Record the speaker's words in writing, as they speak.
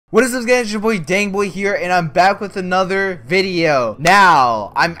What is up guys, it's your boy Dangboy here, and I'm back with another video.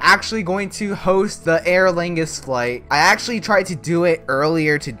 Now, I'm actually going to host the Aer Lingus flight. I actually tried to do it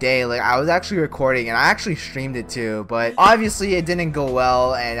earlier today, like I was actually recording and I actually streamed it too, but obviously it didn't go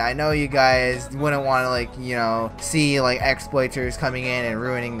well, and I know you guys wouldn't want to see like exploiters coming in and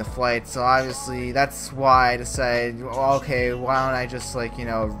ruining the flight, so obviously that's why I decided, well, okay, why don't I just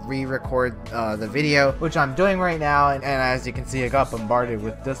re-record the video, which I'm doing right now, and as you can see I got bombarded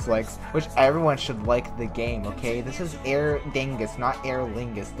with dislikes, which everyone should like the game, okay? This is Aer Lingus, not Aer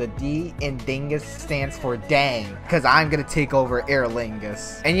Lingus. The D in Dingus stands for dang, because I'm gonna take over Aer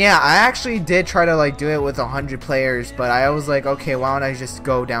Lingus. And yeah, I actually did try to do it with 100 players, but I was like, okay, why don't I just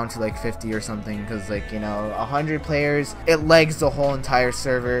go down to 50 or something, because 100 players, it legs the whole entire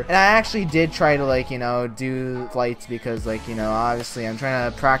server. And I actually did try to do flights because obviously I'm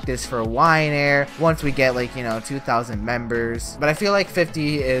trying to practice for Air once we get 2,000 members, but I feel like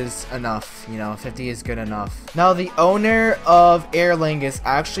 50 is enough, 50 is good enough. Now the owner of Aer Lingus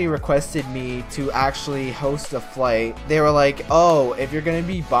actually requested me to actually host a flight. They were like, oh, if you're gonna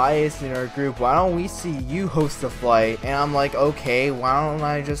be biased in our group, why don't we see you host a flight? And I'm like, okay, why don't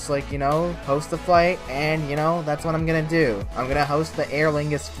I just host a flight? And that's what I'm gonna do. I'm gonna host the Aer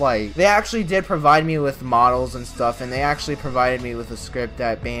Lingus flight. They actually did provide me with models and stuff, and they actually provided me with a script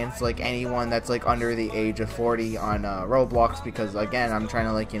that bans anyone that's under the age of 40 on Roblox, because again, I'm trying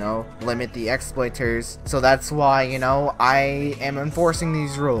to limit the exploiters. So that's why I am enforcing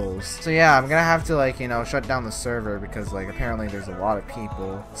these rules. So yeah, I'm gonna have to shut down the server because apparently there's a lot of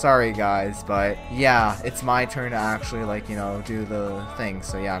people. Sorry guys, but yeah, it's my turn to actually do the thing.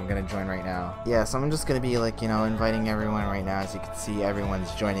 So yeah, I'm gonna join right now. Yeah, so I'm just gonna be inviting everyone right now. As you can see,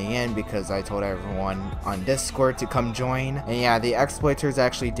 everyone's joining in because I told everyone on Discord to come join. And yeah, the exploiters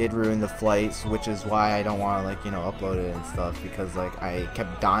actually did ruin the flights, which is why I don't want to upload it and stuff, because I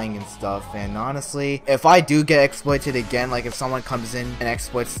kept dying and stuff. And honestly, if I do get exploited again, if someone comes in and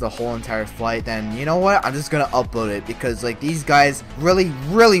exploits the whole entire flight, then you know what, I'm just gonna upload it, because these guys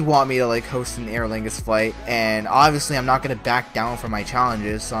really want me to host an Aer Lingus flight, and obviously I'm not gonna back down from my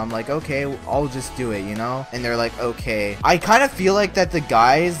challenges. So I'm like, okay, I'll just do it, and they're like, okay. I kind of feel that the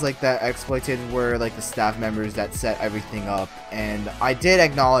guys that exploited were the staff members that set everything up, and I did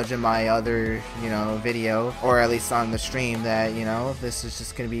acknowledge in my other video, or at least on the stream, that this is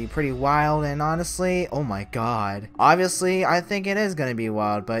just gonna be pretty wild. And honestly, oh my god, obviously I think it is gonna be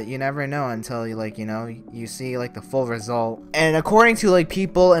wild, but you never know until you see the full result. And according to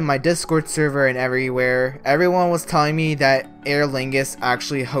people in my Discord server and everywhere, everyone was telling me that Aer Lingus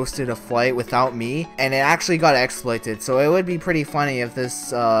actually hosted a flight without me, and it actually got exploited. So it would be pretty funny if this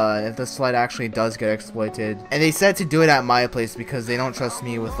flight actually does get exploited. And they said to do it at my place because they don't trust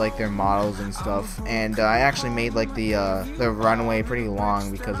me with their models and stuff. And I actually made the runway pretty long,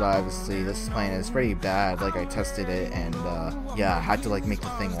 because obviously this plane is pretty bad. I tested it, and yeah, I had to make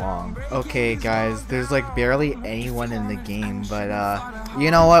the thing long. Okay guys, there's barely anyone in the game, but you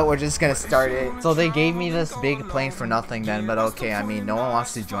know what, we're just gonna start it. So they gave me this big plane for nothing then, but okay, I mean, no one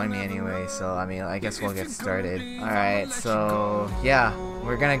wants to join me anyway, so I mean, I guess we'll get started. Alright, so yeah,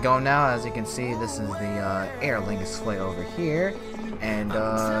 we're gonna go now. As you can see, this is the Aer Lingus flight over here. And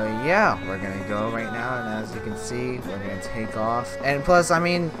yeah, we're gonna go right now, and as you can see, we're gonna take off. And plus, I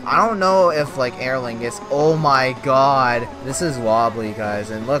mean, I don't know if Aer Lingus, oh my god, this is wobbly guys.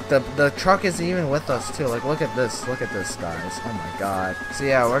 And look, the truck is even with us too. Look at this guys, oh my god. So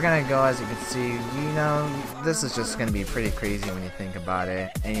yeah, we're gonna go. As you can see, this is just gonna be pretty crazy when you think about it.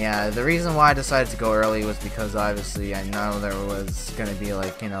 And yeah, the reason why I decided to go early was because obviously I know there was gonna be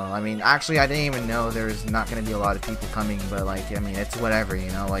I mean, actually I didn't even know there was not gonna be a lot of people coming, but I mean, it's whatever,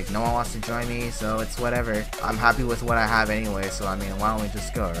 no one wants to join me, so it's whatever. I'm happy with what I have anyway, so I mean, why don't we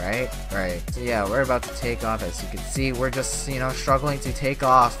just go, right? So yeah, we're about to take off. As you can see, we're just struggling to take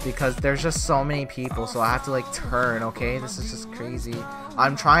off because there's just so many people, so I have to turn. Okay, this is just crazy.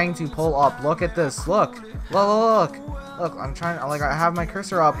 I'm trying to pull up. Look at this. Look, I'm trying, I have my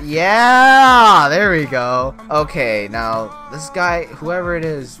cursor up. Yeah, there we go. Okay, now this guy, whoever it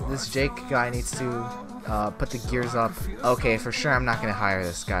is, this Jake guy needs to put the gears up. Okay, for sure I'm not gonna hire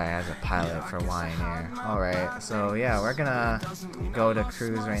this guy as a pilot for Air. Alright, so yeah, we're gonna go to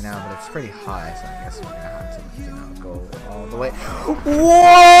cruise right now, but it's pretty high, so I guess we're gonna have to go all the way.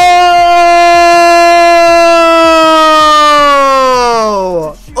 Whoa!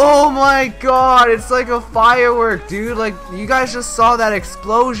 Oh my god, it's like a firework, dude. You guys just saw that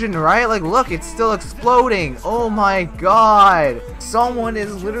explosion, right? Look, it's still exploding. Oh my god. Someone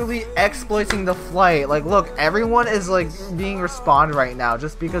is literally exploiting the flight. Look, everyone is being respawned right now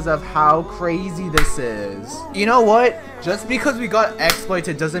just because of how crazy this is. You know what? Just because we got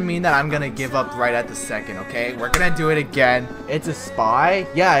exploited doesn't mean that I'm gonna give up right at the second, okay? We're gonna do it again. It's a spy?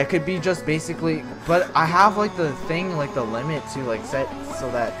 Yeah, it could be just basically, but I have like the thing, like the limit to like set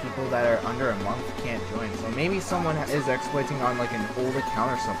so that people that are under a month can't join. So maybe someone is exploiting on like an old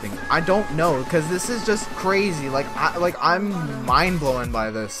account or something. I don't know, because this is just crazy. Like I'm mind blown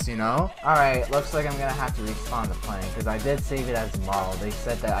by this, you know? Alright, looks like I'm gonna have to respawn the plane because I did save it as a model. They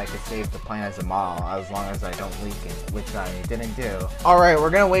said that I could save the plane as a model as long as I don't leak it, which I didn't do. Alright, we're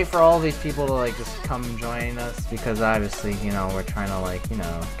gonna wait for all these people to like just come join us because obviously, you know, we're trying to like, you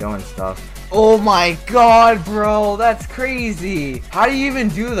know, go and stuff. Oh my god, bro, that's crazy. How do you even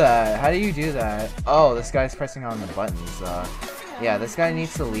do that? How do you do that? Oh, this guy's pressing on the buttons. Yeah, this guy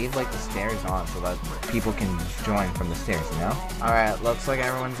needs to leave like the stairs on so that people can join from the stairs, you know? Alright, looks like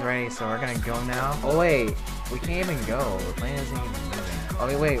everyone's ready, so we're gonna go now. Oh wait, we can't even go. The plane isn't even moving. Oh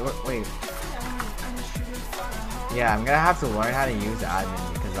wait. Yeah, I'm gonna have to learn how to use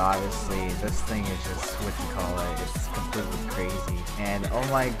admin because obviously this thing is just what you call it. It's completely crazy. And oh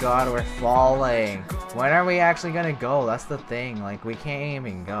my god, we're falling. When are we actually gonna go? That's the thing. Like, we can't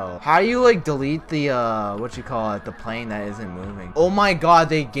even go. How do you like delete the what you call it, the plane that isn't moving? Oh my god,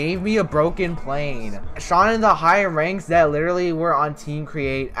 they gave me a broken plane. Sean in the higher ranks that literally were on Team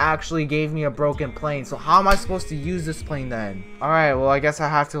Create actually gave me a broken plane. So how am I supposed to use this plane then? Alright, well I guess I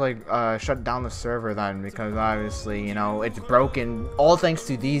have to like shut down the server then because obviously, you know, it's broken. All thanks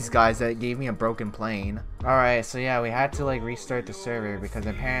to these guys that gave me a broken plane. Alright, so yeah, we had to like restart the server because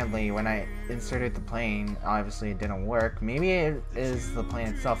apparently when I inserted the plane, obviously it didn't work. Maybe it is the plane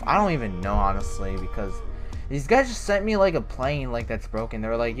itself. I don't even know honestly because these guys just sent me like a plane like that's broken. They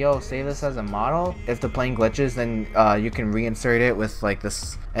were like, yo, save this as a model. If the plane glitches, then you can reinsert it with like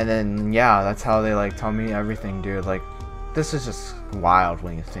this. And then yeah, that's how they like tell me everything, dude. Like, this is just wild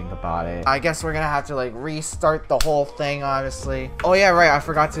when you think about it. I guess we're gonna have to like restart the whole thing, honestly. Oh yeah, right, I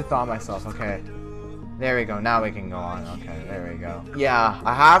forgot to thaw myself. Okay, there we go. Now we can go on. Okay, there we go. Yeah,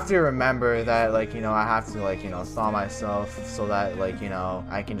 I have to remember that, like, you know, I have to, like, you know, thaw myself so that, like, you know,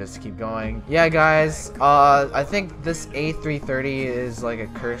 I can just keep going. Yeah, guys, I think this A330 is, like, a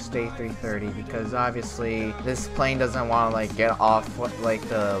cursed A330 because, obviously, this plane doesn't want to, like, get off, like,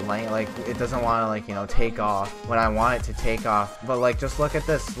 the lane, like, it doesn't want to, like, you know, take off when I want it to take off. But, like, just look at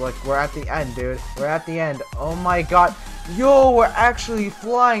this. Look, we're at the end, dude. We're at the end. Oh, my God. Yo, we're actually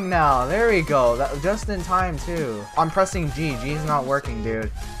flying now. There we go. That just in time too. I'm pressing G. G's not working,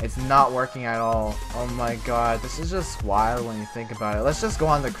 dude. It's not working at all. Oh my god, this is just wild when you think about it. Let's just go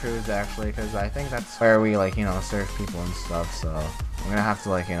on the cruise actually, because I think that's where we like, you know, serve people and stuff. So I'm gonna have to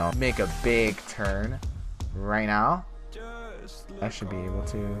like, you know, make a big turn right now. I should be able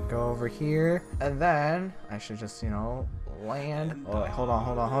to go over here, and then I should just, you know, land. Oh, wait, hold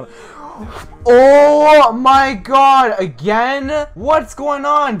on. Oh my god, again? What's going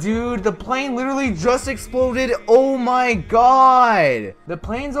on, dude? The plane literally just exploded. Oh my god. The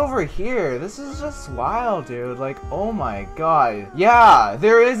plane's over here. This is just wild, dude. Like, oh my god. Yeah,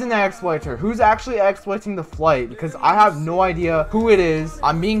 there is an exploiter. Who's actually exploiting the flight? Because I have no idea who it is.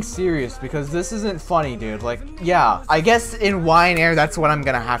 I'm being serious because this isn't funny, dude. Like, yeah, I guess in Wine Air, that's what I'm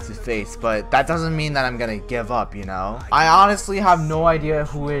gonna have to face, but that doesn't mean that I'm gonna give up, you know? I honestly have no idea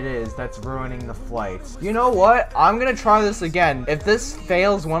who it is that's ruining the flight. You know what? I'm gonna try this again. If this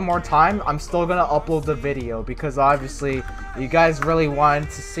fails one more time, I'm still gonna upload the video because obviously you guys really wanted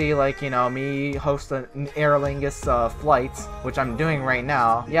to see, like, you know, me host an Aer Lingus flight, which I'm doing right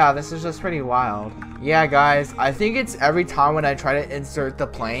now. Yeah, this is just pretty wild. Yeah, guys, I think it's every time when I try to insert the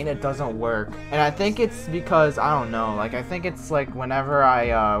plane, it doesn't work. And I think it's because, I don't know, like, I think it's like whenever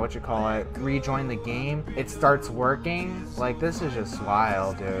I, rejoin the game, it starts working. Like, this is just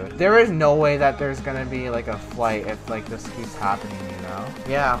wild, dude. There is no way that there's gonna be, like, a flight if, like, this keeps happening, you know?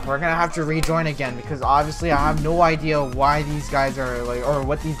 Yeah, we're gonna have to rejoin again because obviously I have no idea why these guys are, like, or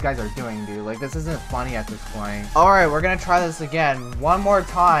what these guys are doing, dude. Like, this isn't funny at this point. Alright, we're gonna try this again. One more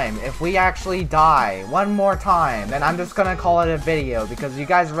time. If we actually die one more time, then I'm just gonna call it a video because you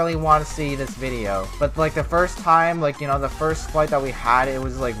guys really want to see this video. But, like, the first time, like, you know, the first flight that we had, it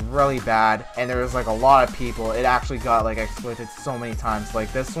was, like, really bad and there was, like, a lot of people. It actually got, like, exploited so many times.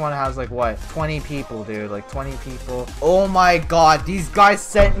 Like, this one has, like, what, 20 people, dude. Like, 20 people. Oh my god, these guys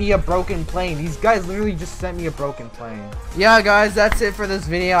sent me a broken plane. These guys literally just sent me a broken plane. Yeah, guys, that's it for this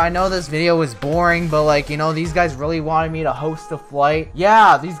video. I know this video was boring, but, like, you know, these guys really wanted me to host a flight.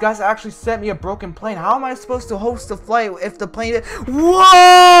 Yeah, these guys actually sent me a broken plane. How am I supposed to host a flight if the plane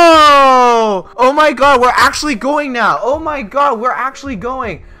Whoa! Oh my god, we're actually going now. Oh my god, we're actually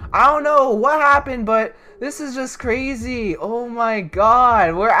going. I don't know what happened, but this is just crazy. Oh my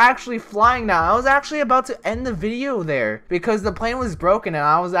god, we're actually flying now. I was actually about to end the video there because the plane was broken and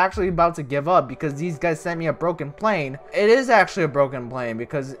I was actually about to give up because these guys sent me a broken plane. It is actually a broken plane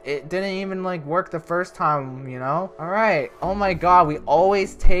because it didn't even like work the first time, you know? Alright, oh my god, we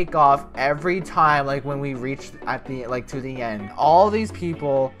always take off every time like when we reach at the like to the end. All these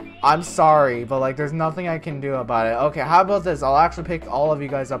people, I'm sorry, but like there's nothing I can do about it. Okay, how about this? I'll actually pick all of you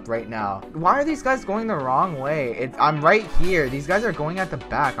guys up right now. Why are these guys going the wrong way? I'm right here. These guys are going at the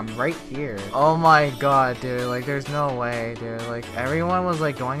back. I'm right here. Oh my god, dude. Like there's no way, dude. Like everyone was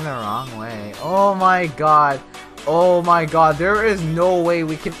like going the wrong way. Oh my god. Oh my god. There is no way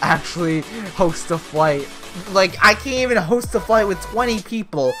we can actually host a flight. Like, I can't even host a flight with 20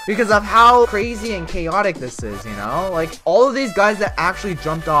 people because of how crazy and chaotic this is, you know? Like, all of these guys that actually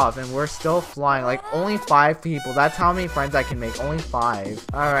jumped off and we're still flying, like, only 5 people. That's how many friends I can make, only 5.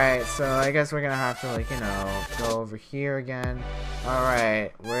 Alright, so I guess we're gonna have to, like, you know, go over here again.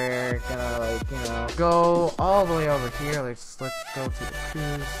 Alright, we're gonna, like, you know, go all the way over here. Let's go to the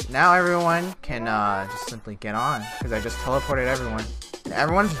cruise. Now everyone can, just simply get on because I just teleported everyone. And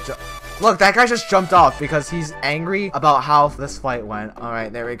everyone's look, that guy just jumped off because he's angry about how this flight went.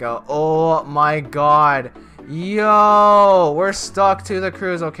 Alright, there we go. Oh my god. Yo, we're stuck to the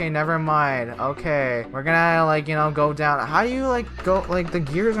cruise. Okay, never mind. Okay, we're gonna like, you know, go down. How do you like go, like the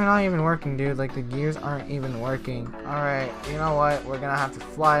gears are not even working, dude. Like the gears aren't even working. All right, you know what, we're gonna have to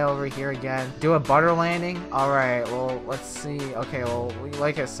fly over here again, do a butter landing. All right, well, let's see. Okay, well,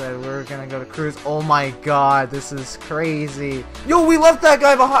 like I said, we're gonna go to cruise. Oh my god, this is crazy. Yo, we left that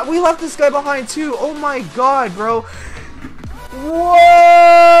guy behind. We left this guy behind too. Oh my god, bro. Whoa!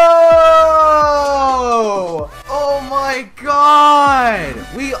 Oh my god!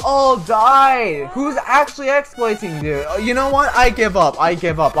 We all died! Who's actually exploiting, dude? You know what? I give up. I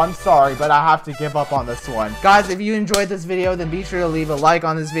give up. I'm sorry, but I have to give up on this one. Guys, if you enjoyed this video, then be sure to leave a like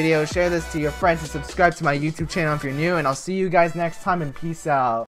on this video, share this to your friends, and subscribe to my YouTube channel if you're new, and I'll see you guys next time, and peace out.